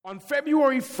On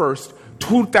February 1st,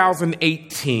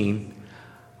 2018,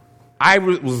 I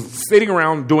was sitting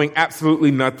around doing absolutely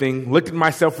nothing, looked at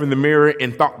myself in the mirror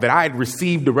and thought that I had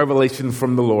received a revelation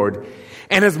from the Lord.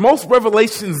 And as most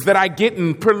revelations that I get,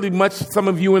 and pretty much some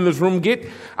of you in this room get,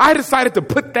 I decided to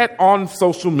put that on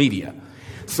social media.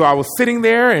 So I was sitting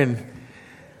there and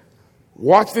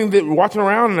watching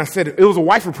around, and I said, it was a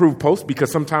wife-approved post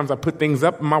because sometimes I put things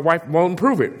up and my wife won't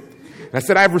approve it. And I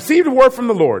said, I've received a word from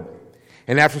the Lord.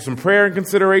 And after some prayer and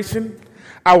consideration,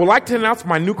 I would like to announce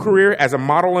my new career as a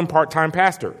model and part-time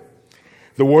pastor.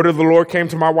 The word of the Lord came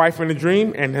to my wife in a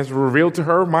dream and has revealed to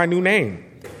her my new name.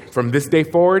 From this day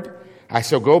forward, I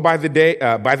shall go by the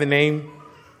name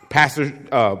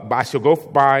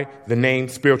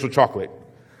Spiritual Chocolate.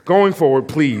 Going forward,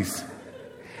 please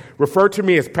refer to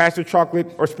me as Pastor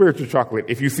Chocolate or Spiritual Chocolate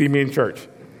if you see me in church.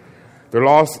 The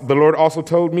Lord also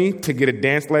told me to get a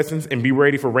dance lessons and be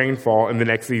ready for rainfall in the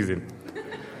next season.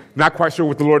 Not quite sure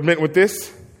what the Lord meant with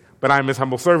this, but I'm his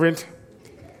humble servant,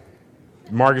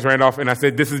 Marcus Randolph, and I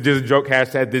said, this is just a joke,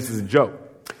 hashtag this is a joke.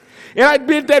 And I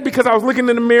did that because I was looking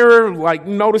in the mirror,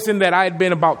 noticing that I had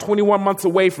been about 21 months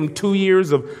away from 2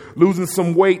 years of losing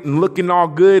some weight and looking all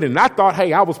good, and I thought,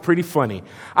 hey, I was pretty funny.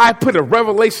 I put a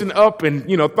revelation up and,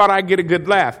 thought I'd get a good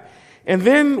laugh. And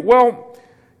then,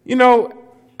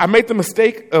 I made the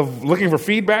mistake of looking for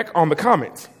feedback on the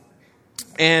comments.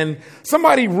 And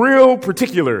somebody real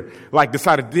particular,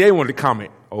 decided they wanted to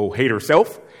comment, oh, hate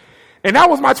herself. And that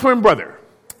was my twin brother.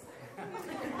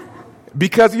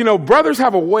 Because, brothers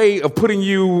have a way of putting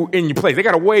you in your place. They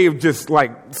got a way of just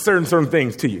certain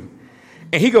things to you.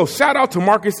 And he goes, shout out to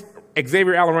Marcus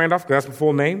Xavier Allen Randolph, because that's my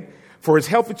full name, for his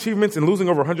health achievements in losing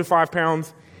over 105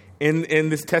 pounds in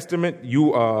this testament.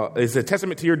 It's a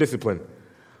testament to your discipline.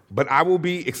 But I will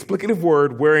be explicative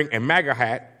word wearing a MAGA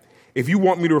hat if you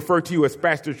want me to refer to you as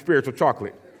Pastor Spiritual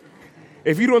Chocolate.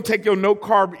 If you don't take your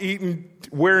no-carb eating,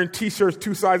 wearing T-shirts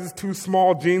 2 sizes too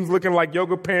small, jeans looking like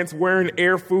yoga pants, wearing your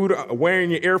air food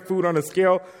on a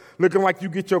scale, looking like you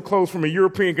get your clothes from a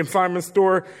European consignment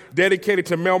store dedicated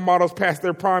to male models past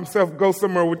their prime self, go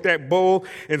somewhere with that bowl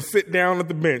and sit down at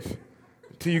the bench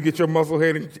until you get your muscle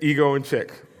head and ego in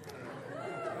check.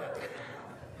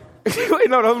 Wait,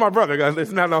 no, that was my brother, guys.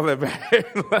 It's not all that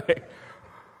bad.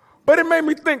 But it made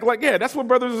me think, that's what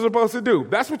brothers are supposed to do.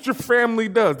 That's what your family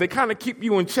does. They kind of keep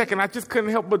you in check, and I just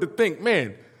couldn't help but to think,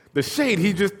 man, the shade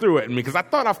he just threw at me, because I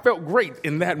thought I felt great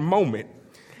in that moment.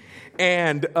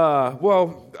 And,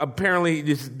 apparently it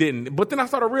just didn't. But then I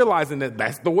started realizing that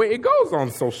that's the way it goes on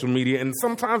social media, and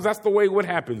sometimes that's the way what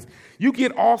happens. You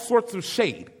get all sorts of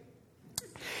shade.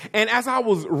 And as I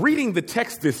was reading the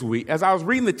text this week,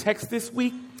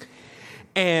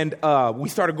 and we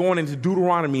started going into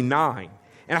Deuteronomy 9,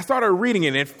 and I started reading it.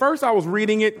 And at first I was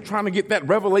reading it, trying to get that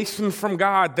revelation from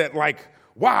God that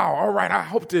wow, all right, I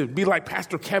hope to be like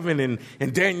Pastor Kevin and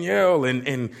Danielle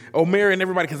and Omer and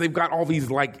everybody, because they've got all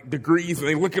these degrees and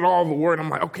they look at all the word. I'm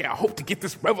like, okay, I hope to get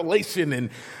this revelation. And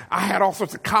I had all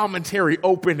sorts of commentary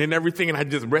open and everything. And I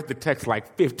just read the text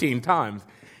 15 times.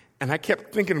 And I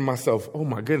kept thinking to myself, oh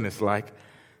my goodness,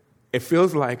 it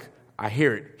feels like I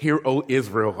hear it. Hear, O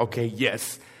Israel. Okay,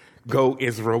 yes. Go,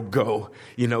 Israel, go.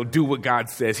 Do what God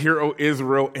says. Hear, O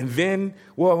Israel. And then,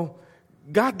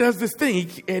 God does this thing,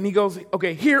 and he goes,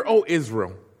 okay, hear, O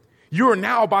Israel. You are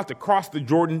now about to cross the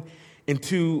Jordan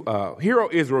into, hear, O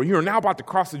Israel, you are now about to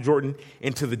cross the Jordan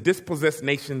into the dispossessed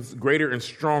nations greater and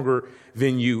stronger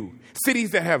than you. Cities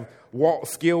that have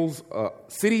walls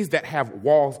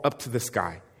up to the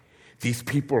sky. These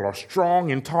people are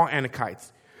strong and tall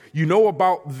Anakites. You know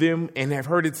about them and have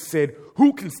heard it said,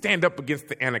 who can stand up against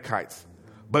the Anakites?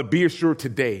 But be assured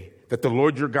today that the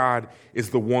Lord your God is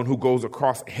the one who goes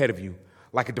across ahead of you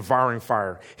like a devouring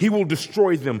fire. He will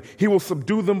destroy them. He will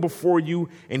subdue them before you,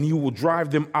 and he will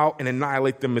drive them out and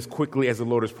annihilate them as quickly as the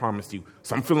Lord has promised you.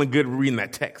 So I'm feeling good reading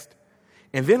that text.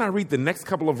 And then I read the next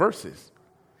couple of verses.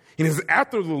 And it says,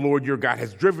 after the Lord your God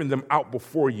has driven them out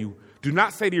before you, do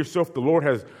not say to yourself, the Lord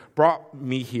has brought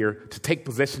me here to take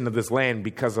possession of this land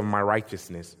because of my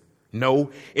righteousness.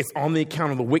 No, it's on the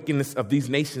account of the wickedness of these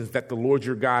nations that the Lord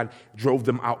your God drove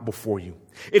them out before you.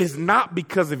 It is not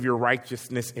because of your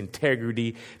righteousness,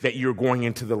 integrity, that you're going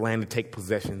into the land to take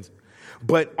possessions.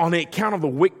 But on the account of the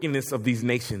wickedness of these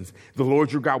nations, the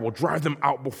Lord your God will drive them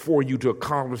out before you to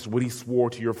accomplish what he swore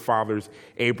to your fathers,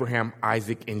 Abraham,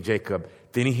 Isaac, and Jacob.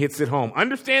 Then he hits it home.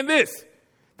 Understand this,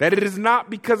 that it is not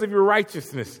because of your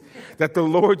righteousness that the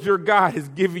Lord your God is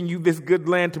giving you this good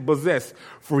land to possess,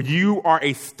 for you are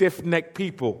a stiff-necked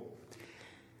people.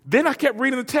 Then I kept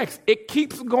reading the text. It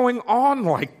keeps going on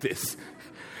like this.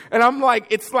 And I'm like,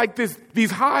 it's like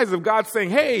these highs of God saying,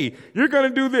 hey, you're going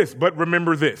to do this, but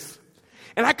remember this.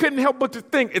 And I couldn't help but to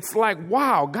think, it's like,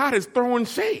 wow, God is throwing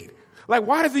shade. Like,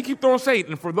 why does he keep throwing shade?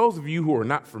 And for those of you who are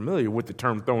not familiar with the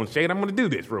term throwing shade, I'm going to do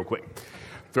this real quick.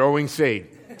 Throwing shade.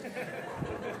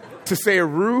 To say a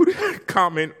rude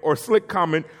comment or slick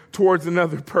comment towards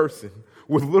another person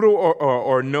with little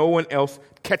or no one else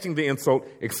catching the insult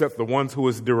except the ones who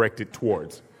is directed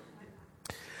towards.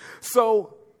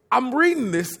 So I'm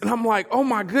reading this and I'm like, oh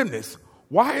my goodness,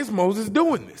 why is Moses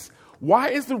doing this? Why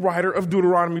is the writer of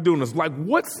Deuteronomy doing this? Like,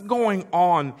 what's going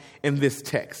on in this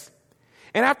text?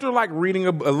 And after like reading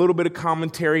a little bit of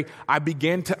commentary, I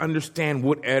began to understand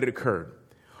what had occurred.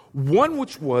 One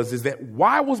which is that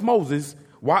why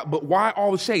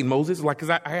all the shade, Moses? Like, because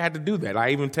I had to do that. I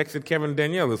even texted Kevin and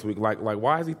Danielle this week, like,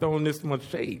 why is he throwing this much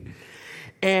shade?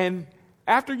 And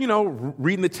after,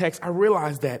 reading the text, I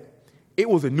realized that it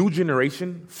was a new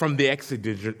generation from the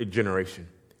Exodus generation.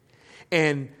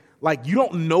 And, like, you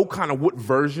don't know kind of what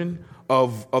version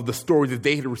of the story that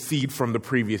they had received from the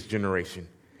previous generation.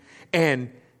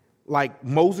 And, like,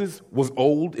 Moses was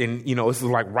old, and, this is,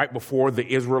 like, right before the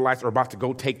Israelites are about to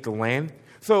go take the land.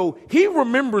 So he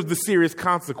remembers the serious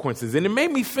consequences. And it made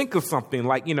me think of something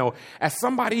like, as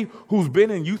somebody who's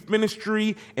been in youth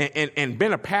ministry and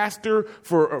been a pastor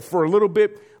for a little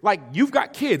bit, like you've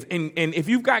got kids. And if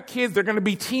you've got kids, they're going to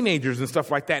be teenagers and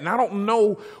stuff like that. And I don't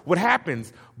know what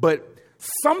happens, but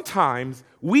sometimes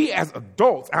we as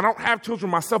adults, I don't have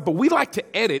children myself, but we like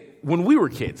to edit when we were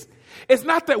kids. It's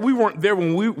not that we weren't there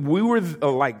when we were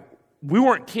we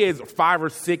weren't kids 5 or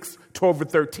 6, 12 or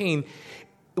 13.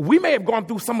 We may have gone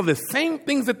through some of the same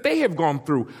things that they have gone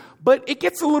through, but it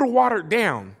gets a little watered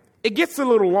down. It gets a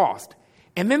little lost.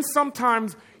 And then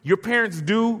sometimes your parents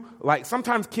do, like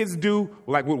sometimes kids do,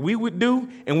 like what we would do,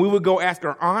 and we would go ask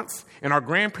our aunts and our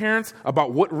grandparents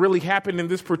about what really happened in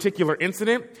this particular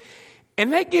incident.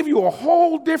 And they give you a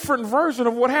whole different version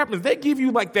of what happens. They give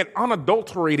you like that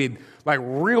unadulterated, like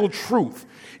real truth,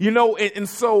 and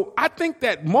so I think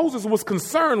that Moses was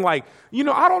concerned, like,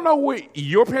 I don't know what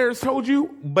your parents told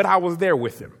you, but I was there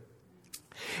with them.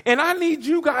 And I need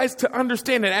you guys to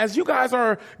understand that as you guys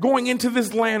are going into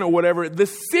this land or whatever, the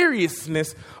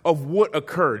seriousness of what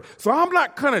occurred. So I'm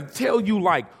not going to tell you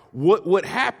like what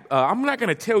happened. I'm not going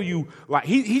to tell you like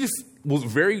he just was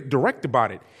very direct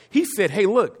about it. He said, hey,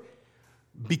 look,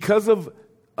 because of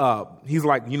he's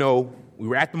like, we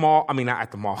were at the mall. I mean, not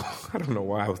at the mall. I don't know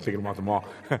why I was thinking about the mall.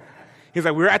 He's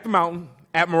like, we were at the mountain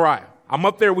at Moriah. I'm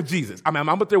up there with Jesus. I'm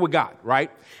up there with God, right?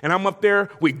 And I'm up there.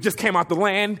 We just came out the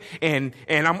land, and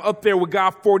I'm up there with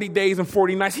God 40 days and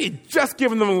 40 nights. He had just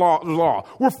given them the law.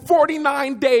 We're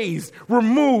 49 days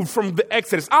removed from the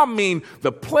Exodus. I mean,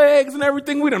 the plagues and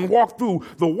everything. We done walked through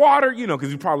the water, because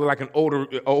he's probably like an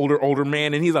older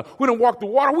man. And he's like, we done walked the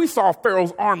water. We saw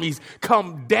Pharaoh's armies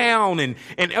come down, and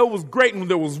it was great. And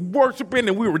there was worshiping,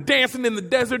 and we were dancing in the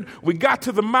desert. We got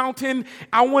to the mountain.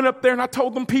 I went up there, and I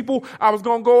told them people I was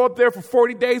going to go up there for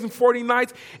 40 days and 40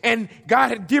 nights, and God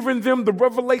had given them the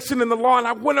revelation and the law, and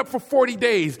I went up for 40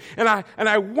 days, and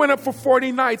I went up for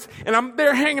 40 nights, and I'm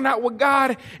there hanging out with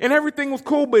God, and everything was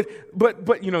cool, but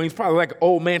he's probably like an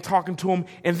old man talking to him,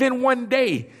 and then one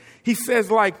day, he says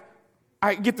like,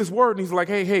 I get this word, and he's like,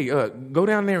 hey, go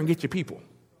down there and get your people.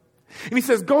 And he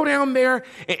says, go down there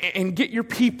and get your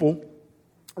people.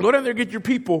 Go down there and get your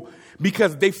people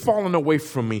because they've fallen away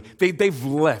from me. They've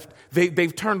left.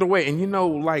 They've turned away. And,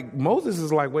 like Moses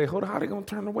is like, wait, hold on. How are they going to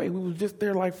turn away? We were just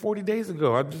there like 40 days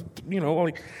ago. I just,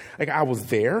 like I was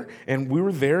there and we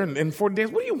were there and 40 days.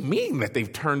 What do you mean that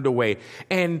they've turned away?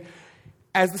 And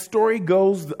as the story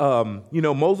goes,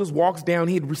 Moses walks down.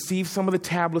 He had received some of the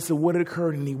tablets of what had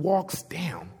occurred, and he walks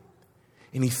down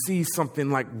and he sees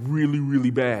something like really,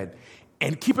 really bad.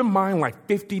 And keep in mind, like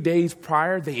 50 days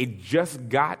prior, they had just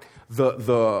got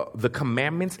the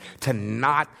commandments to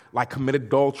not like commit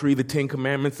adultery, the 10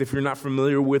 commandments. If you're not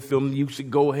familiar with them, you should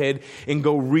go ahead and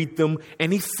go read them.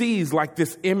 And he sees like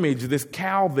this image, this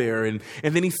cow there. And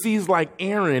then he sees like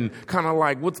Aaron kind of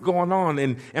like, what's going on?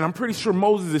 And I'm pretty sure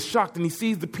Moses is shocked, and he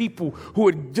sees the people who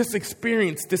had just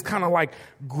experienced this kind of like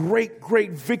great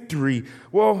victory.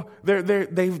 Well,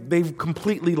 they've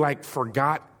completely like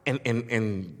forgot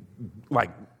and like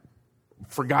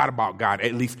forgot about God.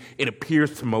 At least it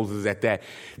appears to Moses at that.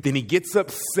 Then he gets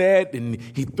upset and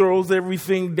he throws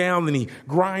everything down, and he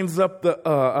grinds up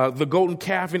the golden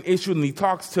calf and issue, and he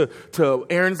talks to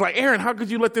Aaron's like, Aaron, how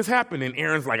could you let this happen? And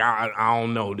Aaron's like, I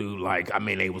don't know, dude. Like, I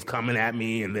mean, they was coming at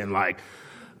me, and then like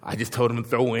I just told him to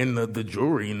throw in the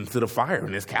jewelry into the fire,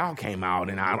 and this cow came out,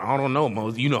 and I don't know,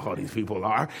 Moses. You know how these people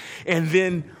are. And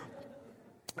then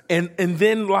And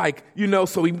then, like, you know,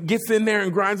 so he gets in there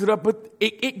and grinds it up, but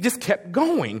it just kept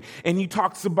going. And he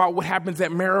talks about what happens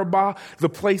at Meribah, the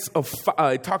place of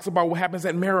fire. It talks about what happens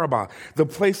at Meribah, the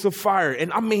place of fire.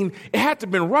 And I mean, it had to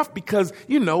have been rough because,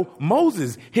 you know,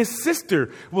 Moses, his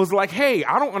sister, was like, hey,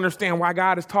 I don't understand why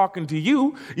God is talking to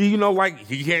you. You know, like,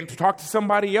 he can't talk to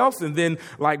somebody else. And then,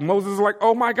 like, Moses is like,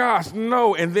 oh my gosh,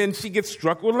 no. And then she gets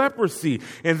struck with leprosy.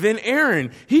 And then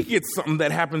Aaron, he gets something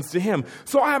that happens to him.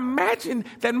 So I imagine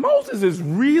that Moses is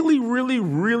really, really,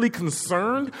 really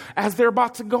concerned as they're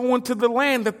about to go into the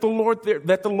land that the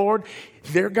Lord,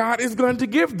 their God, is going to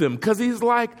give them. Because he's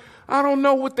like, I don't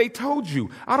know what they told you.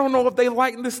 I don't know if they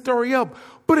lightened this story up,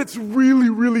 but it's really,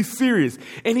 really serious.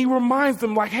 And he reminds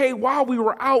them, like, hey, while we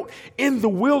were out in the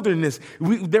wilderness,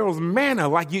 there was manna.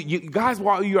 Like, you guys,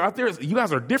 while you're out there, you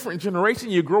guys are a different generation.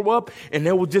 You grow up and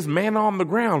there was just manna on the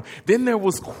ground. Then there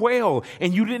was quail,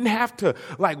 and you didn't have to,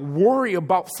 like, worry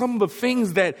about some of the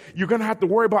things that you're going to have to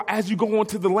worry about as you go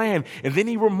into the land. And then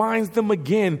he reminds them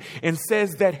again and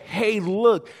says that, hey,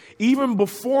 look, even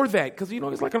before that, because, you know,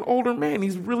 he's like an older man.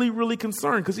 He's really, really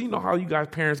concerned because you know how you guys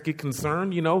parents get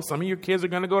concerned. You know, some of your kids are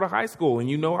going to go to high school, and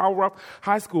you know how rough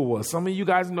high school was. Some of you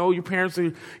guys know your parents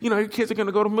are, you know, your kids are going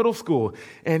to go to middle school.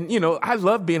 And, you know, I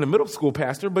love being a middle school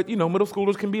pastor, but, you know, middle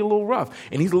schoolers can be a little rough.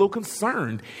 And he's a little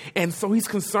concerned. And so he's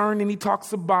concerned, and he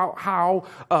talks about how,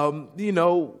 you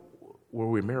know, were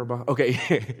we in Meribah?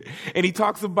 Okay. And he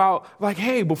talks about, like,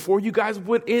 hey, before you guys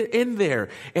went in there,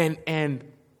 and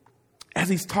as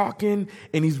he's talking,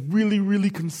 and he's really, really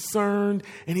concerned,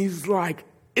 and he's like,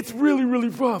 it's really, really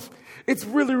rough. It's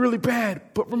really, really bad.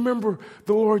 But remember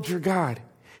the Lord your God.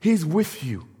 He's with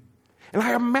you. And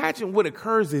I imagine what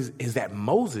occurs is that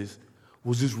Moses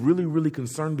was just really, really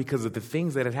concerned because of the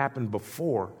things that had happened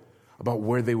before about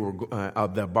where they were,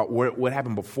 what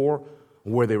happened before,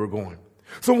 where they were going.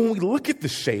 So when we look at the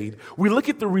shade, we look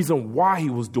at the reason why he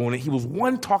was doing it. He was,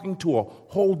 one, talking to a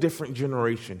whole different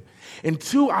generation. And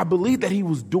two, I believe that he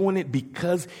was doing it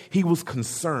because he was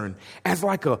concerned as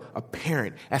like a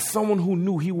parent, as someone who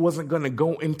knew he wasn't going to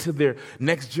go into their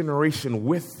next generation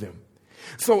with them.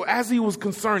 So as he was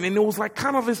concerned, and it was like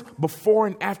kind of this before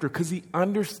and after, because he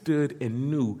understood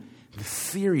and knew the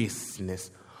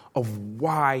seriousness of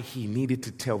why he needed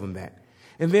to tell them that.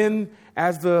 And then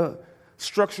as the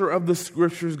structure of the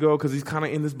scriptures go, because he's kind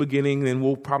of in this beginning, and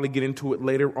we'll probably get into it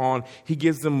later on, he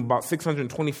gives them about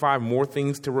 625 more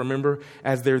things to remember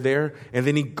as they're there. And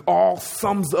then he all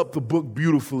sums up the book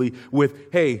beautifully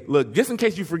with, hey, look, just in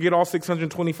case you forget all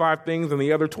 625 things and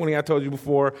the other 20 I told you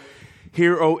before,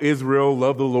 hear, O Israel,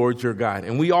 love the Lord your God.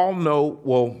 And we all know,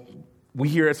 well, we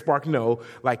here at Spark know,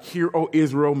 like, hear, O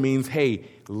Israel means, hey,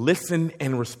 listen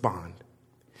and respond.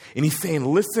 And he's saying,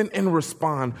 listen and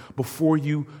respond before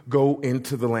you go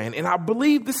into the land. And I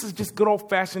believe this is just good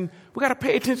old-fashioned. We got to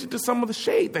pay attention to some of the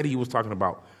shade that he was talking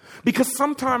about. Because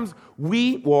sometimes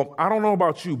I don't know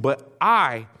about you, but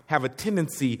I have a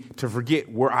tendency to forget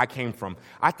where I came from.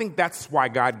 I think that's why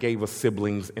God gave us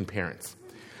siblings and parents.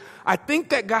 I think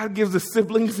that God gives us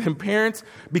siblings and parents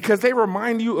because they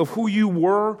remind you of who you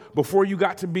were before you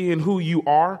got to be and who you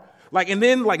are. Like, and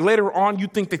then, like, later on, you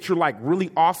think that you're, like,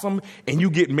 really awesome, and you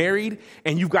get married,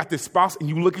 and you've got this spouse, and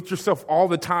you look at yourself all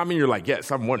the time, and you're like, yes,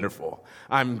 I'm wonderful.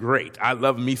 I'm great. I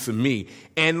love me some me.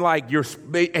 And, like,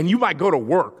 and you might go to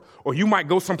work, or you might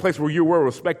go someplace where you're well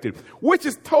respected, which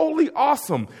is totally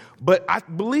awesome. But I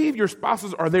believe your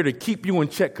spouses are there to keep you in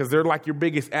check because they're like your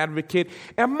biggest advocate.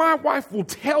 And my wife will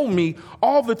tell me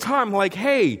all the time, like,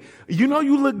 hey, you know,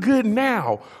 you look good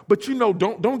now, but, you know,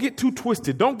 don't get too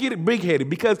twisted. Don't get it big-headed,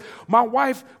 because my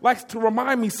wife likes to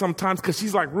remind me sometimes, because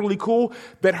she's like really cool,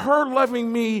 that her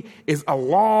loving me is a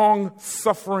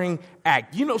long-suffering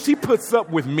act. You know, she puts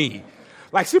up with me.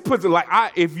 Like, she puts it like,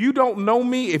 if you don't know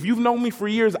me, if you've known me for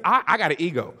years, I got an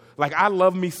ego. Like, I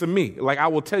love me some me. Like, I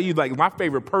will tell you, like, my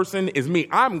favorite person is me.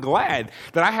 I'm glad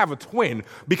that I have a twin,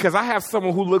 because I have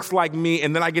someone who looks like me,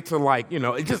 and then I get to, like, you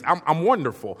know, it just, I'm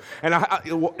wonderful. And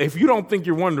if you don't think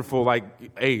you're wonderful, like,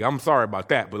 hey, I'm sorry about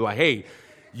that. But, like, hey,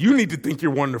 you need to think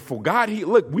you're wonderful. God,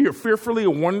 look, we are fearfully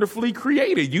and wonderfully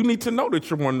created. You need to know that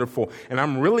you're wonderful. And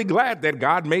I'm really glad that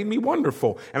God made me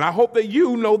wonderful. And I hope that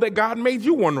you know that God made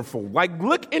you wonderful. Like,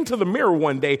 look into the mirror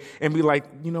one day and be like,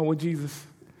 you know what, Jesus?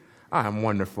 I am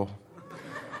wonderful.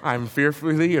 I'm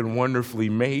fearfully and wonderfully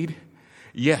made.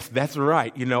 Yes, that's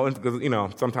right. You know, because, you know,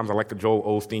 sometimes I like the Joel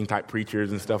Osteen type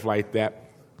preachers and stuff like that.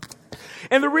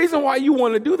 And the reason why you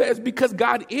want to do that is because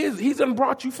he's done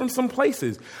brought you from some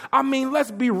places. I mean,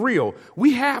 let's be real.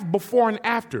 We have before and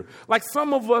after. Like,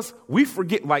 some of us, we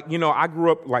forget, like, you know, I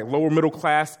grew up like lower middle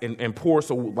class and poor.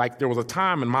 So, like, there was a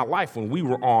time in my life when we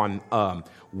were on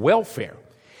welfare.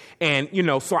 And,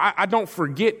 so I don't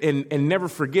forget and never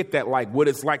forget that, like, what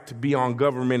it's like to be on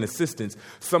government assistance.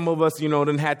 Some of us,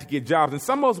 done had to get jobs. And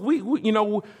some of us,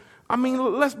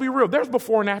 let's be real. There's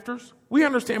before and afters. We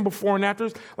understand before and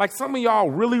afters. Like, some of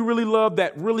y'all really, really love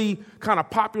that really kind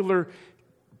of popular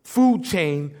food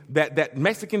chain, that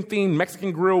Mexican-themed,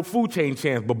 Mexican grill food chain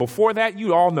chance. But before that,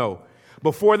 you all know.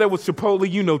 Before there was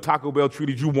Chipotle, Taco Bell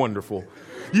treated you wonderful.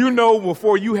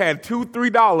 Before you had $2,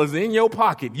 $3 in your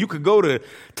pocket, you could go to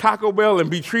Taco Bell and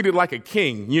be treated like a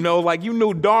king. You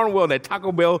knew darn well that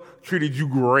Taco Bell treated you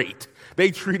great.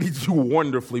 They treated you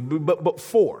wonderfully, but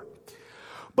before.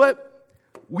 But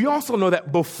we also know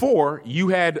that before you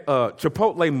had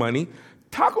Chipotle money,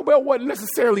 Taco Bell wasn't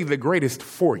necessarily the greatest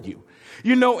for you.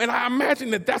 And I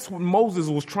imagine that that's what Moses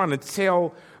was trying to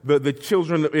tell the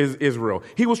children of Israel.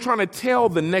 He was trying to tell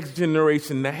the next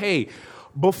generation that, hey,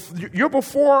 you're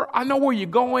before, I know where you're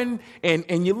going,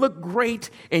 and you look great,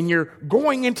 and you're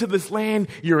going into this land,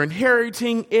 you're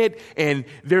inheriting it, and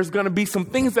there's going to be some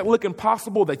things that look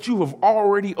impossible that you have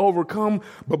already overcome,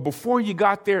 but before you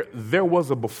got there, there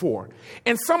was a before.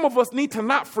 And some of us need to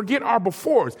not forget our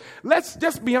befores. Let's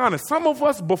just be honest. Some of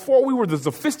us, before we were the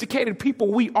sophisticated people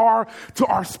we are to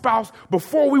our spouse,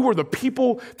 before we were the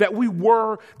people that we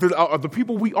were, the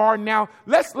people we are now,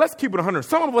 let's keep it 100.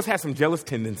 Some of us had some jealous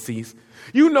tendencies.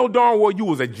 Darn well you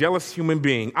was a jealous human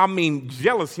being. I mean,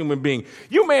 jealous human being.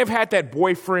 You may have had that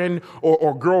boyfriend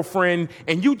or girlfriend,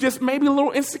 and you just maybe a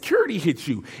little insecurity hit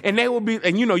you. And they would be,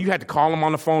 and you had to call them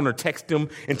on the phone or text them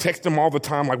all the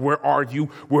time, like, where are you?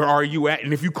 Where are you at?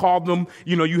 And if you called them,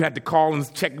 you had to call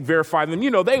and check, verify them.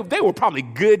 They were probably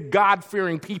good,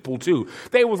 God-fearing people too.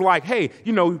 They was like, hey,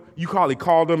 you probably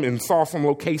called them and saw some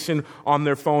location on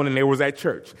their phone and they was at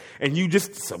church. And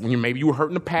maybe you were hurt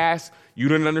in the past. You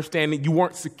didn't understand it. You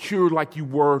weren't secure like you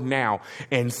were now.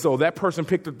 And so that person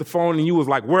picked up the phone and you was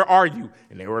like, where are you?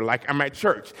 And they were like, I'm at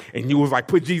church. And you was like,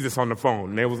 put Jesus on the phone.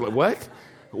 And they was like, what?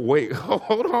 Wait,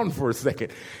 hold on for a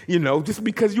second. Just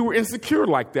because you were insecure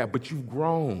like that, but you've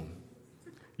grown.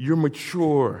 You're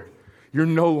mature. You're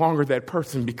no longer that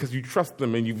person because you trust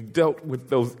them and you've dealt with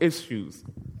those issues.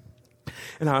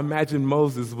 And I imagine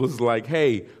Moses was like,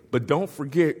 hey, but don't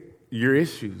forget your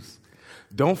issues.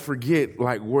 Don't forget,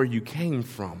 like, where you came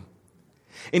from.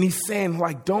 And he's saying,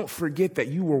 like, don't forget that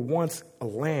you were once a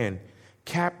land,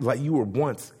 you were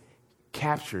once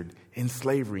captured in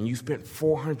slavery, and you spent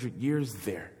 400 years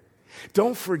there.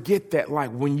 Don't forget that,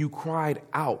 like, when you cried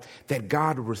out, that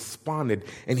God responded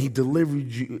and he delivered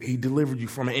you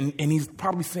from it. And he's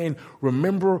probably saying,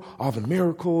 remember all the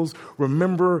miracles,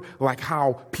 remember, like,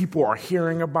 how people are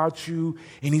hearing about you.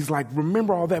 And he's like,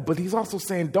 remember all that. But he's also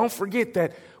saying, don't forget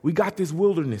that we got this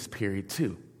wilderness period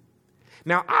too.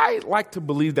 Now, I like to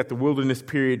believe that the wilderness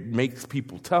period makes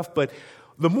people tough, but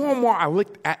the more and more I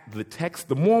look at the text,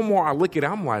 the more and more I look at it,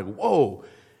 I'm like, whoa,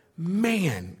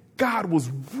 man, God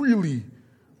was really,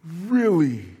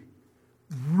 really,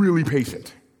 really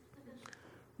patient.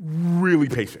 Really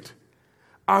patient.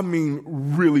 I mean,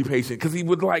 really patient, because he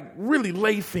would, like, really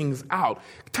lay things out.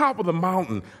 Top of the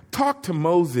mountain, talk to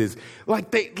Moses.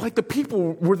 Like the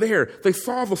people were there. They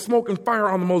saw the smoke and fire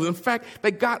on the Moses. In fact,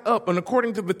 they got up, and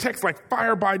according to the text, like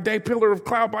fire by day, pillar of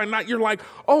cloud by night, you're like,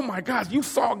 oh my gosh, you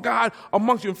saw God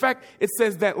amongst you. In fact, it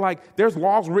says that, like, there's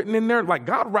laws written in there. Like,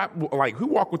 God who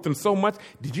walked with them so much.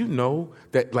 Did you know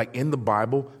that, like, in the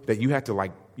Bible, that you had to,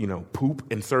 like, poop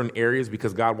in certain areas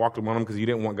because God walked among them because you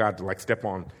didn't want God to, like, step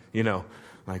on,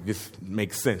 Like, this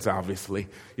makes sense, obviously,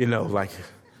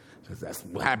 because that's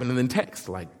what happened in the text.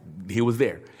 Like, he was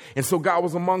there. And so God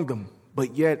was among them,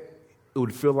 but yet it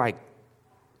would feel like,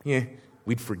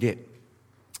 we'd forget.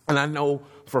 And I know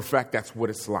for a fact that's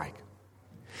what it's like.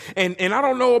 And I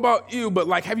don't know about you, but,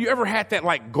 like, have you ever had that,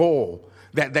 like, goal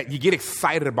that you get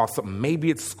excited about something? Maybe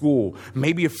it's school,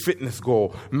 maybe a fitness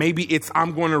goal, maybe it's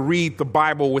I'm going to read the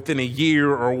Bible within a year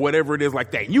or whatever it is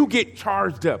like that. You get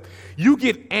charged up, you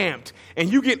get amped, and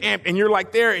you're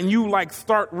like there and you like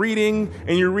start reading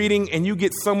and you're reading and you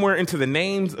get somewhere into the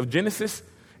names of Genesis.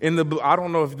 I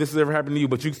don't know if this has ever happened to you,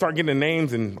 but you start getting the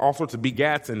names and all sorts of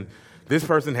begats, and this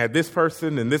person had this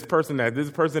person and this person had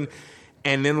this person,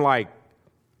 and then, like,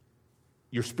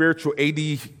 your spiritual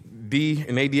ADD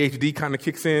and ADHD kind of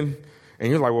kicks in, and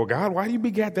you're like, well, God, why do you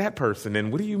begat that person?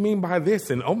 And what do you mean by this?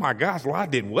 And oh my gosh, well, I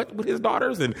did what with his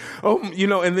daughters? And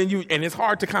and then and it's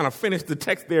hard to kind of finish the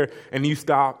text there, and you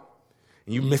stop,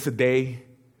 and you miss a day,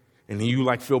 and then you,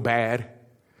 like, feel bad,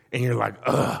 and you're like,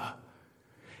 ugh.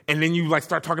 And then you, like,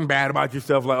 start talking bad about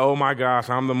yourself, like, oh my gosh,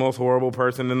 I'm the most horrible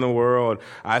person in the world.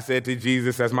 I said to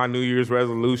Jesus as my New Year's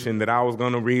resolution that I was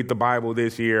going to read the Bible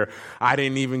this year. I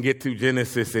didn't even get to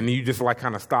Genesis. And you just, like,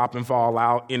 kind of stop and fall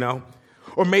out,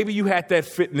 Or maybe you had that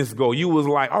fitness goal. You was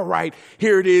like, all right,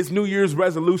 here it is, New Year's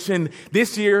resolution.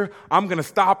 This year, I'm going to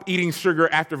stop eating sugar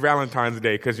after Valentine's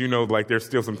Day because, like there's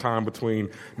still some time between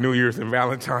New Year's and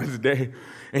Valentine's Day.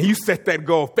 And you set that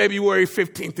goal. February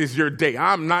 15th is your day.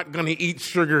 I'm not going to eat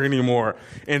sugar anymore.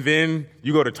 And then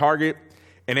you go to Target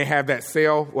and they have that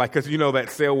sale, because that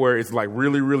sale where it's like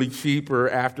really, really cheap or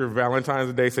after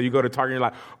Valentine's Day. So you go to Target and you're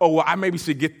like, oh, well, I maybe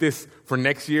should get this for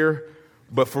next year.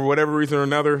 But for whatever reason or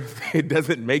another, it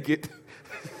doesn't make it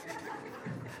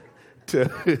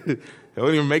to, it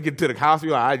don't even make it to the house.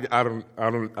 You're like,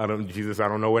 Jesus, I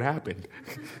don't know what happened.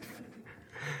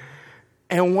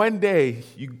 And one day,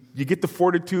 you get the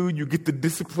fortitude, you get the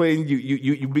discipline,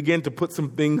 you begin to put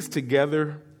some things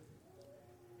together,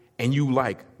 and you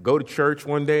go to church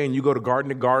one day and you go to Garden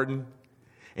to Garden,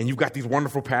 and you've got these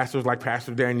wonderful pastors like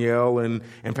Pastor Danielle and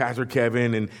Pastor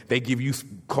Kevin, and they give you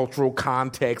cultural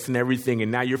context and everything,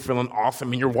 and now you're feeling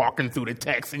awesome, and you're walking through the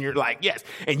text, and you're like, yes,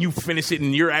 and you finish it,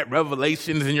 and you're at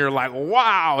Revelations, and you're like,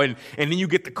 wow, and then you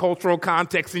get the cultural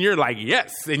context, and you're like,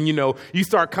 yes, and you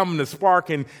start coming to Spark,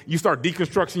 and you start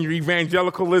deconstructing your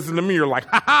evangelicalism, and you're like,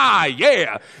 ha ha,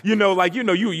 yeah, I don't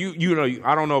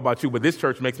know about you, but this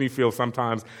church makes me feel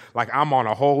sometimes like I'm on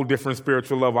a whole different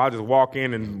spiritual level. I'll just walk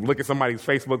in and look at somebody's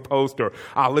Facebook post, or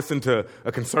I'll listen to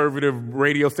a conservative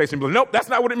radio station and be like, nope, that's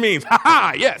not what it means. Ha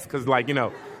ha, yes, because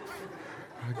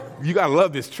you got to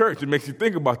love this church. It makes you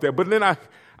think about that. But then I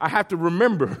have to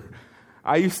remember,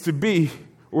 I used to be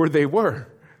where they were.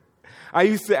 I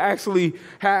used to actually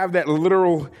have that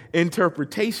literal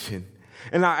interpretation.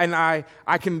 And I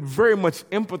can very much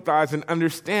empathize and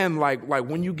understand like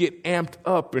when you get amped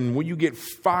up and when you get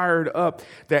fired up,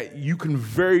 that you can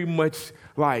very much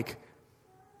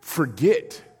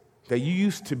forget that you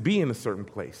used to be in a certain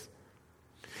place.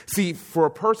 See, for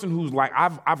a person who's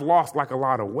I've lost a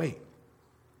lot of weight.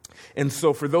 And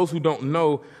so for those who don't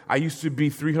know, I used to be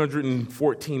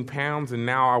 314 pounds, and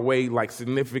now I weigh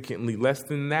significantly less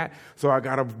than that. So I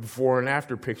got a before and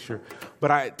after picture.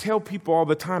 But I tell people all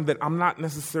the time that I'm not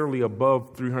necessarily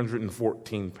above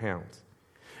 314 pounds.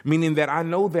 Meaning that I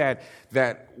know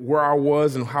that where I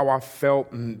was and how I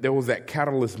felt, and there was that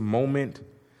catalyst moment,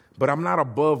 but I'm not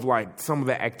above some of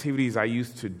the activities I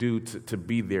used to do to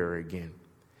be there again.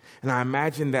 And I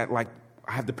imagine that I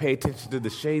have to pay attention to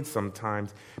the shade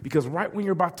sometimes, because right when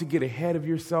you're about to get ahead of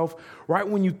yourself, right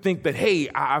when you think that, hey,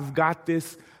 I've got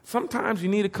this, sometimes you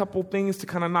need a couple things to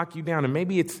kind of knock you down. And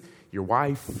maybe it's your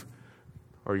wife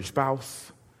or your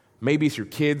spouse. Maybe it's your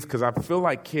kids, because I feel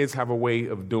like kids have a way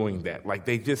of doing that.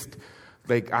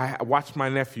 I watched my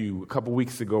nephew a couple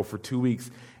weeks ago for 2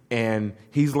 weeks, and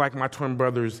he's like my twin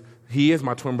brother's, he is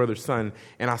my twin brother's son,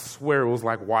 and I swear it was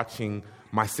like watching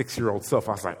my 6-year-old self.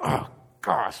 I was like, oh,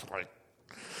 gosh,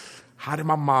 how did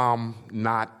my mom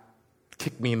not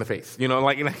kick me in the face? And it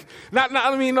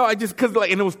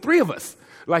was 3 of us.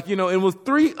 It was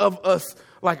 3 of us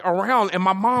around, and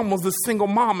my mom was a single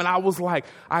mom, and I was like,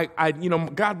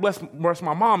 God bless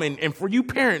my mom. And for you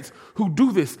parents who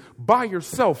do this by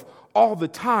yourself all the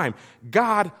time,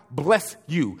 God bless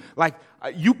you.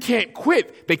 You can't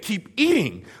quit. They keep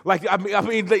eating.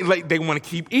 They want to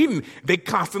keep eating. They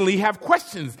constantly have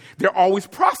questions. They're always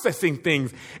processing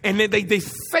things. And then they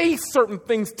say certain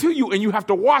things to you, and you have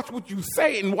to watch what you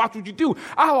say and watch what you do.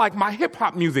 I like my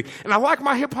hip-hop music, and I like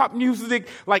my hip-hop music,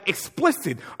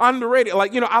 explicit, underrated.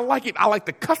 I like it. I like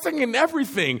the cussing and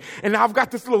everything. And I've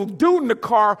got this little dude in the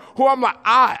car who I'm like,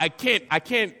 I can't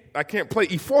play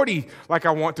E40 like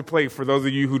I want to play. For those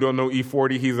of you who don't know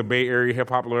E40, he's a Bay Area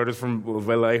hip-hop artist from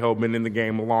Vallejo, been in the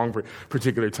game a long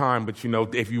particular time. But,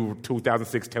 if you were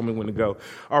 2006, tell me when to go.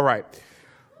 All right.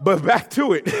 But back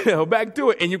to it.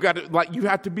 And you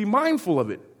have to be mindful of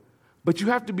it. But you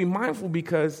have to be mindful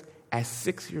because at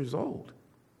 6 years old,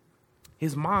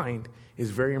 his mind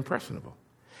is very impressionable.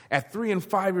 At 3 and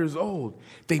 5 years old,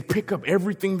 they pick up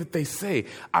everything that they say.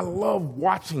 I love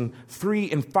watching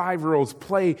 3 and 5-year-olds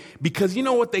play, because you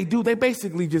know what they do? They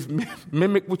basically just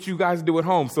mimic what you guys do at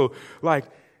home. So,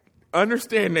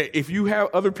 understand that if you have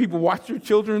other people watch your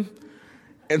children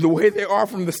and the way they are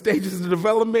from the stages of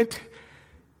development,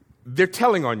 they're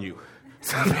telling on you.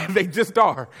 So they just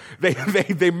are.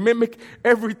 They mimic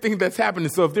everything that's happening.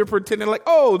 So if they're pretending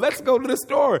oh, let's go to the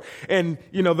store. And,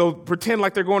 they'll pretend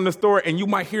like they're going to the store, and you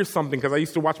might hear something, because I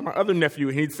used to watch my other nephew,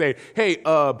 and he'd say, hey,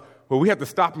 we have to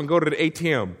stop and go to the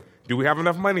ATM. Do we have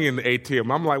enough money in the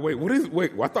ATM? I'm like, wait,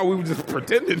 I thought we were just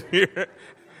pretending here.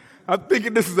 I'm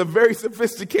thinking this is a very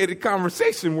sophisticated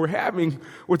conversation we're having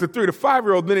with the 3 to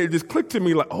 5-year-old. Then it just clicked to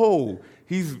me oh,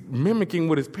 he's mimicking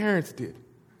what his parents did.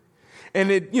 And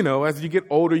as you get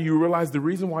older, you realize the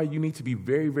reason why you need to be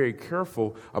very, very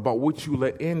careful about what you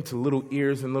let into little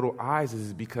ears and little eyes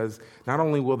is because not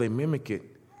only will they mimic it,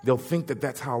 they'll think that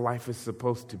that's how life is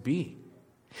supposed to be.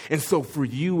 And so for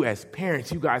you as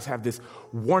parents, you guys have this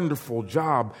wonderful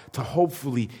job to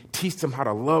hopefully teach them how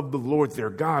to love the Lord their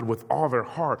God with all their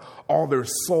heart, all their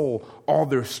soul, all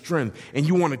their strength. And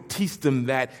you want to teach them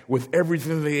that with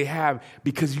everything they have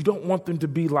because you don't want them to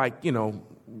be like,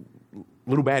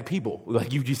 little bad people.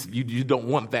 Like you don't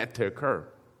want that to occur.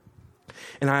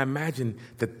 And I imagine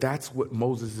that that's what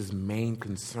Moses' main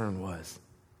concern was.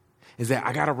 Is that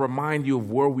I got to remind you of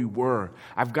where we were.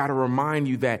 I've got to remind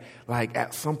you that, like,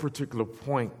 at some particular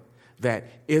point, that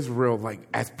Israel, like,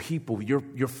 as people,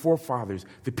 your forefathers,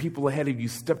 the people ahead of you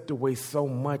stepped away so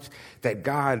much that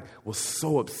God was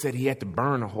so upset he had to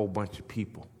burn a whole bunch of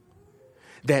people.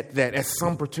 That at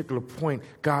some particular point,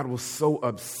 God was so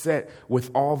upset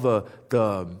with all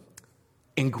the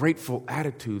ungrateful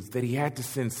attitudes that he had to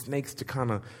send snakes to kind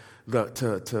of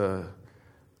to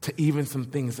even some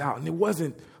things out. And it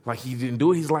wasn't like he didn't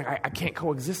do it. He's like, I can't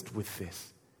coexist with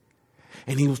this.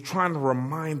 And he was trying to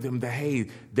remind them that, hey,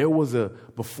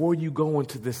 before you go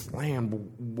into this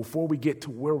land, before we get to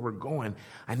where we're going,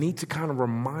 I need to kind of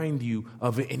remind you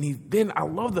of it. And then I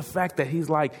love the fact that he's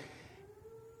like,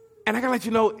 and I gotta let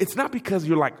you know, it's not because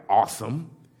you're like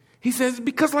awesome. He says,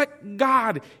 because like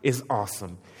God is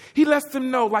awesome. He lets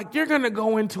them know, like, you're gonna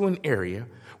go into an area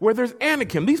where there's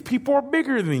Anakim. These people are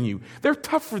bigger than you. They're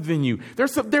tougher than you.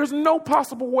 There's no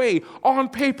possible way on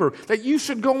paper that you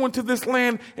should go into this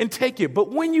land and take it.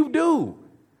 But when you do,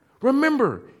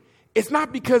 remember, it's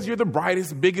not because you're the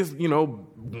brightest, biggest,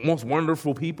 most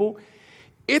wonderful people.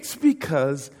 It's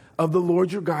because of the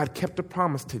Lord your God kept a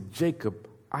promise to Jacob,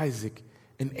 Isaac,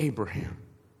 and Abraham.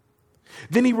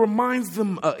 Then he reminds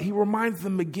them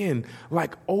again,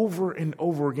 like over and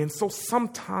over again. So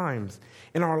sometimes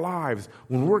in our lives,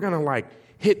 when we're going to like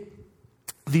hit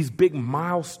these big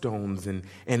milestones and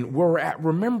where we're at,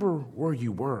 remember where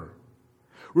you were.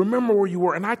 Remember where you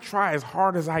were. And I try as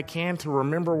hard as I can to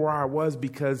remember where I was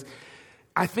because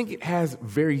I think it has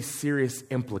very serious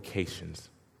implications.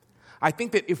 I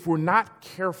think that if we're not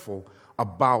careful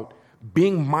about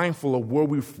being mindful of where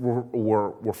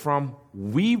we're from,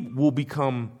 you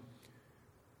become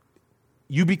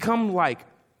like,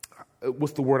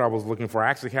 what's the word I was looking for? I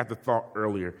actually had the thought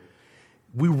earlier.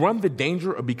 We run the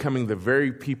danger of becoming the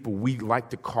very people we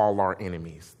like to call our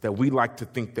enemies, that we like to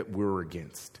think that we're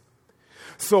against.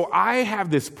 So I have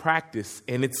this practice,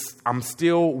 and I'm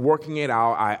still working it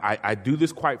out. I do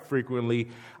this quite frequently.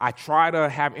 I try to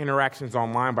have interactions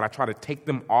online, but I try to take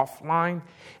them offline,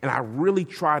 and I really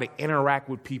try to interact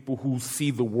with people who see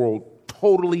the world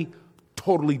totally,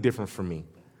 totally different from me.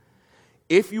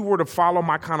 If you were to follow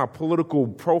my kind of political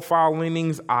profile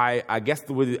leanings, I guess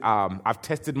I've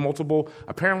tested multiple.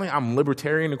 Apparently, I'm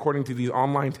libertarian according to these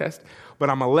online tests,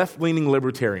 but I'm a left-leaning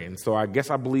libertarian. So I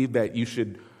guess I believe that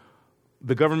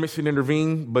the government should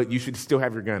intervene, but you should still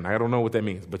have your gun. I don't know what that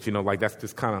means, but that's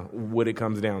just kind of what it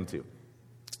comes down to.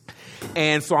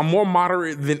 And so I'm more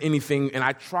moderate than anything, and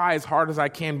I try as hard as I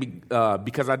can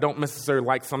because I don't necessarily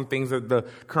like some things that the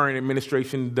current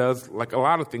administration does, like a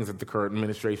lot of things that the current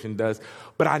administration does.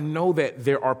 But I know that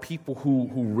there are people who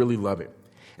really love it.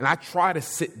 And I try to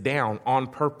sit down on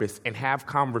purpose and have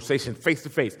conversations face to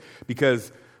face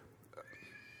because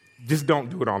just don't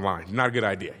do it online. Not a good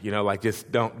idea.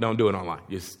 Just don't do it online.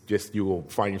 Just you will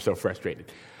find yourself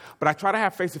frustrated. But I try to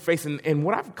have face to face, and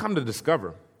what I've come to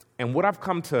discover and what I've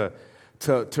come to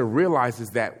realize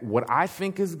is that what I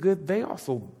think is good, they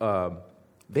also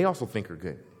think are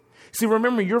good. See,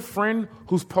 remember your friend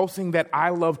who's posting that I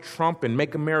love Trump and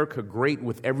make America great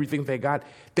with everything they got,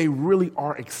 they really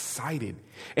are excited.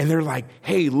 And they're like,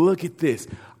 hey, look at this.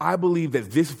 I believe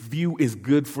that this view is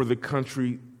good for the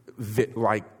country.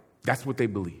 That's what they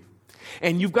believe.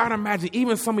 And you've got to imagine,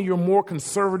 even some of your more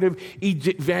conservative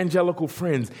evangelical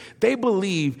friends, they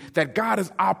believe that God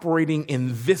is operating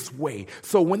in this way.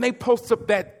 So when they post up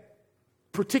that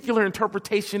particular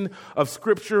interpretation of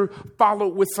Scripture,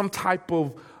 followed with some type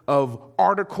of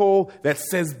article that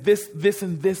says this,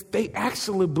 and this, they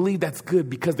actually believe that's good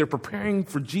because they're preparing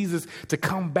for Jesus to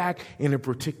come back in a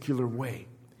particular way.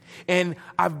 And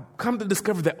I've come to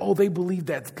discover that, they believe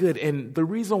that's good. And the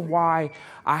reason why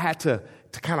I had to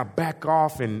kind of back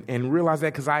off and realize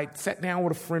that, because I sat down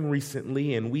with a friend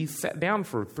recently, and we sat down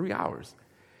for 3 hours.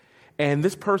 And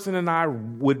this person and I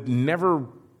would never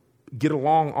get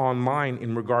along online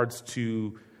in regards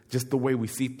to just the way we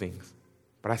see things.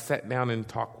 But I sat down and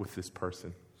talked with this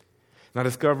person. And I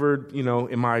discovered,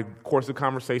 in my course of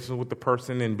conversations with the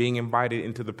person and being invited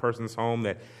into the person's home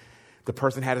that The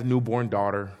person had a newborn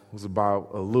daughter who was about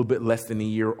a little bit less than a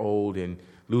year old and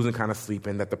losing kind of sleep.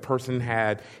 And that the person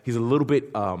he's a little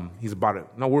bit,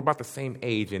 we're about the same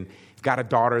age. And he's got a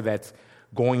daughter that's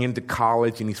going into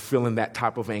college and he's feeling that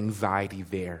type of anxiety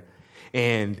there.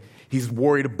 And he's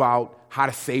worried about how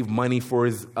to save money for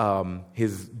his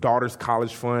daughter's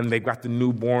college fund. They've got the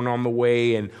newborn on the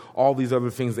way and all these other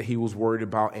things that he was worried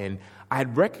about. And I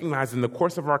had recognized in the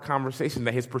course of our conversation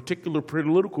that his particular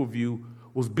political view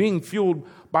was being fueled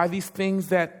by these things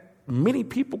that many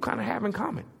people kind of have in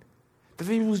common. That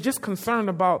he was just concerned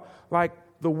about, like,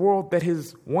 the world that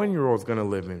his 1-year-old is going to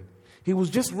live in. He was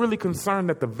just really concerned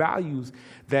that the values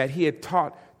that he had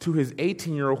taught to his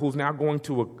 18-year-old, who's now going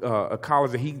to a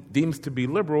college that he deems to be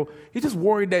liberal, he's just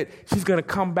worried that she's going to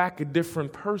come back a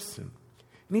different person.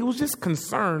 And he was just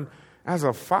concerned as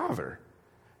a father.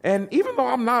 And even though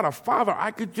I'm not a father,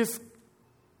 I could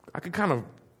kind of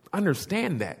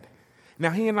understand that. Now,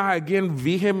 he and I, again,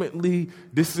 vehemently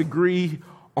disagree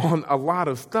on a lot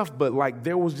of stuff, but like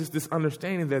there was just this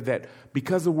understanding that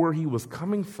because of where he was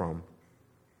coming from,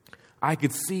 I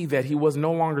could see that he was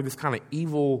no longer this kind of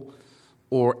evil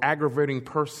or aggravating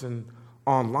person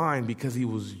online, because he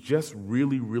was just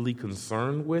really, really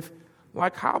concerned with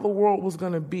like how the world was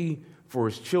going to be for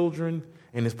his children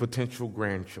and his potential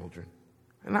grandchildren.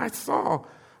 And I saw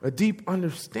a deep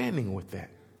understanding with that.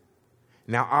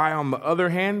 Now, I, on the other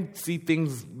hand, see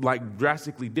things like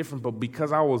drastically different, but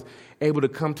because I was able to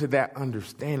come to that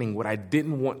understanding, what I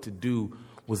didn't want to do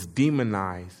was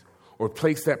demonize or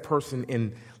place that person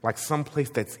in like some place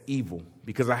that's evil,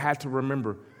 because I had to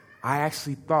remember I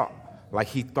actually thought like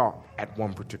he thought at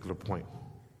one particular point.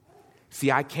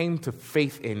 See, I came to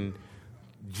faith in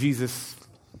Jesus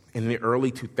in the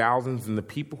early 2000s, and the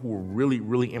people who were really,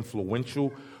 really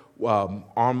influential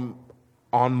on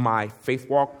my faith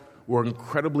walk were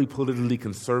incredibly politically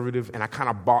conservative, and I kind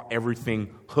of bought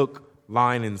everything hook,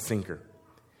 line, and sinker.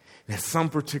 And at some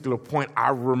particular point, I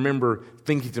remember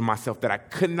thinking to myself that I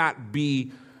could not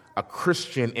be a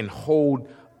Christian and hold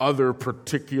other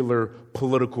particular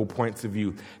political points of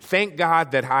view. Thank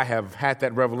God that I have had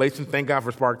that revelation. Thank God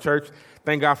for Spark Church.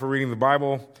 Thank God for reading the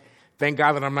Bible. Thank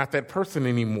God that I'm not that person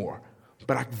anymore.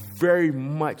 But I very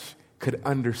much could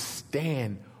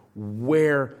understand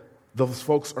where those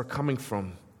folks are coming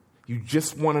from. You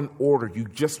just want an order. You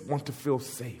just want to feel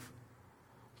safe.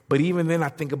 But even then, I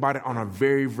think about it on a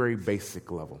very, very basic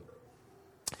level.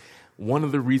 One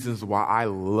of the reasons why I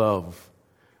loved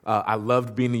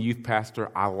being a youth pastor.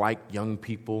 I like young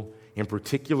people, in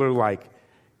particular, like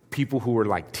people who were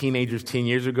like teenagers 10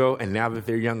 years ago, and now that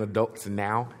they're young adults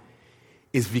now,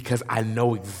 is because I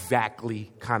know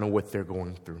exactly kind of what they're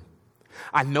going through.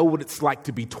 I know what it's like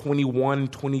to be 21,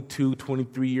 22,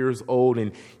 23 years old,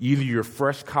 and either you're a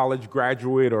fresh college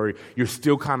graduate or you're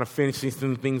still kind of finishing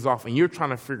some things off, and you're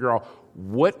trying to figure out,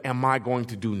 what am I going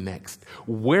to do next?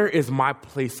 Where is my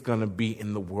place going to be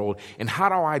in the world? And how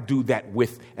do I do that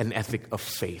with an ethic of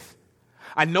faith?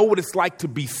 I know what it's like to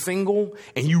be single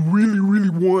and you really, really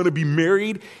want to be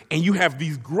married, and you have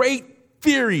these great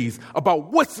theories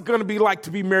about what's going to be like to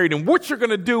be married and what you're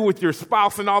going to do with your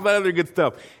spouse and all that other good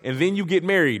stuff. And then you get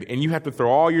married and you have to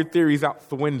throw all your theories out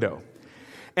the window.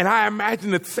 And I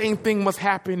imagine the same thing must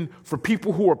happen for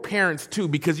people who are parents too,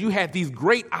 because you had these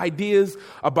great ideas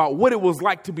about what it was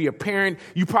like to be a parent.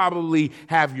 You probably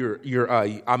have you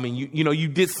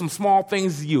did some small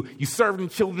things. You served in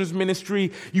children's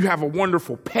ministry. You have a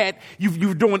wonderful pet.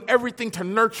 You're doing everything to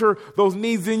nurture those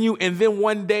needs in you. And then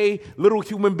one day, little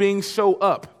human beings show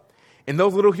up. And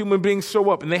those little human beings show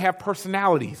up and they have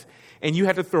personalities. And you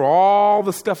have to throw all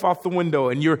the stuff out the window,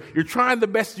 and you're trying the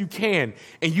best you can,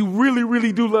 and you really,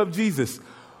 really do love Jesus,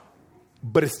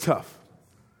 but it's tough.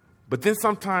 But then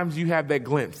sometimes you have that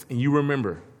glimpse, and you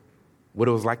remember what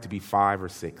it was like to be 5 or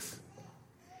 6.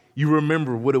 You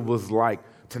remember what it was like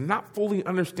to not fully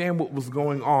understand what was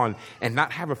going on and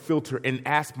not have a filter and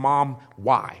ask mom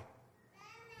why.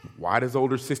 Why does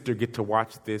older sister get to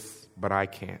watch this, but I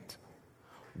can't?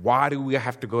 Why do we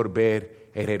have to go to bed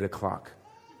at 8 o'clock?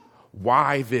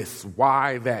 Why this?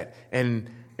 Why that? And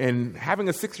having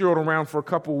a 6-year-old around for a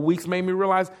couple of weeks made me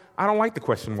realize I don't like the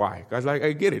question why. Guys,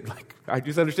 I get it. Like, I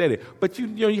just understand it. But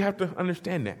you have to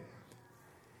understand that.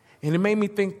 And it made me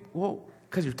think, well,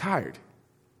 because you're tired.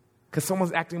 Because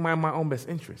someone's acting in my own best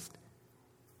interest.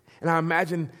 And I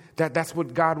imagine that that's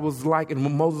what God was like. And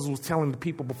when Moses was telling the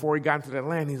people before he got into that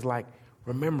land, he's like,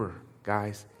 remember,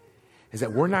 guys, is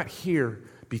that we're not here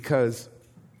because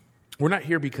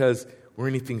we're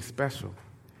anything special.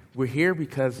 We're here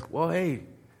because, well, hey,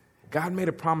 God made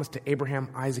a promise to Abraham,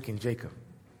 Isaac, and Jacob.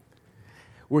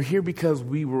 We're here because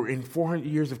we were in 400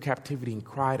 years of captivity and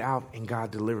cried out, and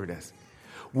God delivered us.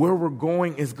 Where we're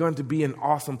going is going to be an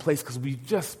awesome place because we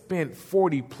just spent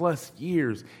 40 plus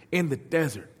years in the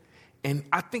desert. And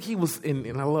I think he was,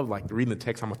 and I love like reading the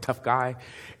text. I'm a tough guy.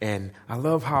 And I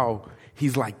love how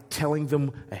he's like telling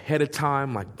them ahead of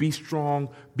time, like, be strong,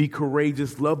 be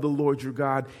courageous, love the Lord your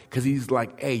God. Because he's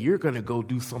like, hey, you're going to go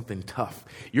do something tough.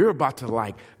 You're about to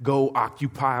like go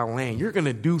occupy a land. You're going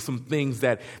to do some things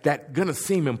that going to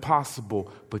seem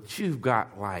impossible. But you've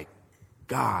got like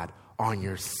God on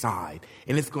your side,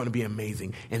 and it's going to be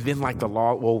amazing. And then like the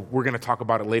law, well, we're going to talk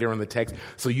about it later in the text,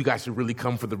 so you guys should really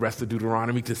come for the rest of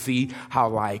Deuteronomy to see how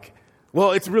like, well,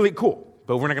 it's really cool,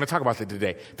 but we're not going to talk about that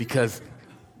today because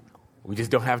we just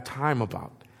don't have time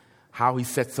about how he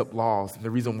sets up laws and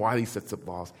the reason why he sets up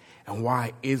laws and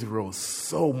why Israel is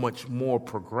so much more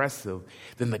progressive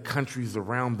than the countries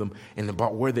around them and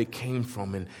about where they came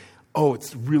from. And oh,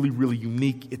 it's really, really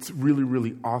unique. It's really,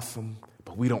 really awesome.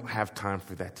 But we don't have time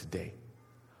for that today.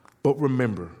 But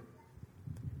remember,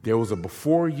 there was a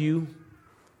before you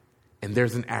and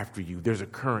there's an after you. There's a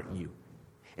current you.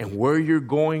 And where you're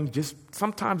going, just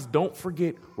sometimes don't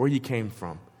forget where you came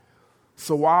from.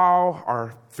 So while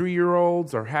our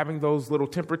 3-year-olds are having those little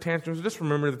temper tantrums, just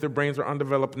remember that their brains are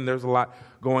undeveloped and there's a lot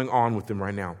going on with them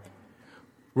right now.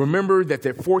 Remember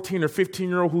that 14 or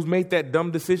 15-year-old who's made that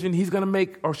dumb decision, he's going to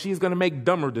make or she's going to make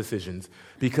dumber decisions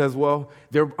because, well,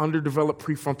 their underdeveloped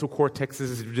prefrontal cortexes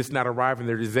is just not arriving.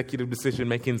 Their executive decision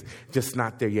making's just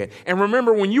not there yet. And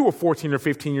remember when you were 14 or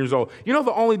 15 years old, you know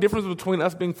the only difference between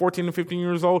us being 14 and 15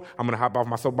 years old, I'm going to hop off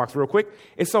my soapbox real quick,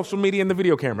 is social media and the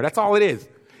video camera. That's all it is.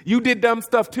 You did dumb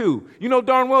stuff too. You know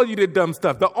darn well you did dumb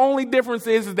stuff. The only difference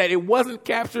is that it wasn't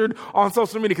captured on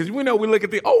social media because we know we look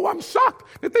at I'm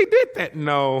shocked that they did that.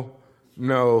 No.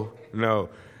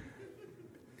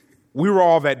 We were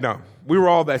all that dumb. We were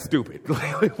all that stupid.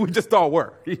 We just all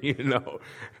were,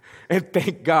 And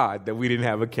thank God that we didn't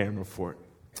have a camera for it.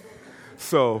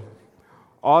 So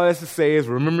all that's to say is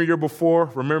remember your before,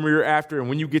 remember your after, and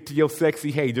when you get to your sexy,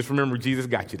 hey, just remember Jesus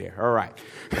got you there. All right.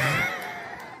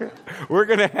 We're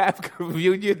going to have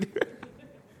communion.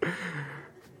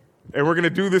 And we're going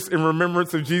to do this in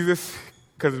remembrance of Jesus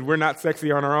because we're not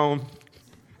sexy on our own.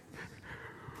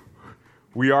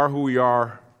 We are who we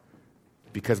are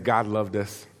because God loved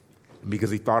us and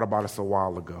because he thought about us a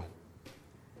while ago.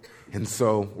 And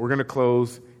so we're going to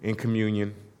close in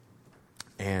communion.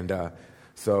 And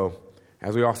so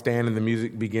as we all stand and the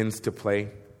music begins to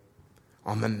play,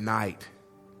 on the night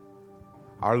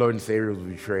our Lord and Savior was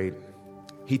betrayed,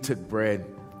 he took bread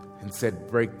and said,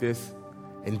 break this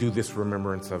and do this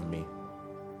remembrance of me.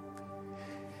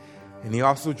 And he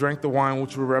also drank the wine,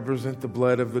 which will represent the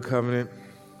blood of the covenant.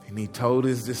 And he told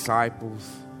his disciples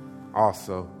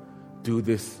also, do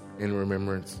this in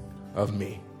remembrance of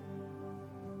me.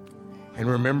 And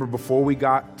remember, before we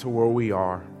got to where we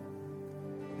are,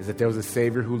 is that there was a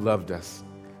Savior who loved us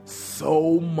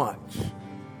so much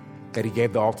that he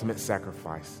gave the ultimate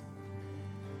sacrifice.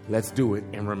 Let's do it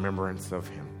in remembrance of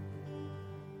him.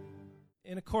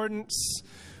 In accordance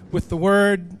with the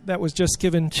word that was just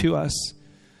given to us,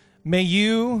 may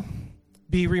you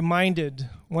be reminded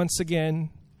once again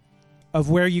of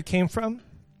where you came from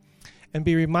and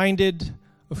be reminded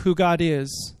of who God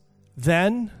is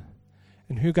then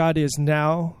and who God is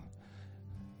now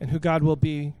and who God will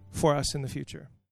be for us in the future.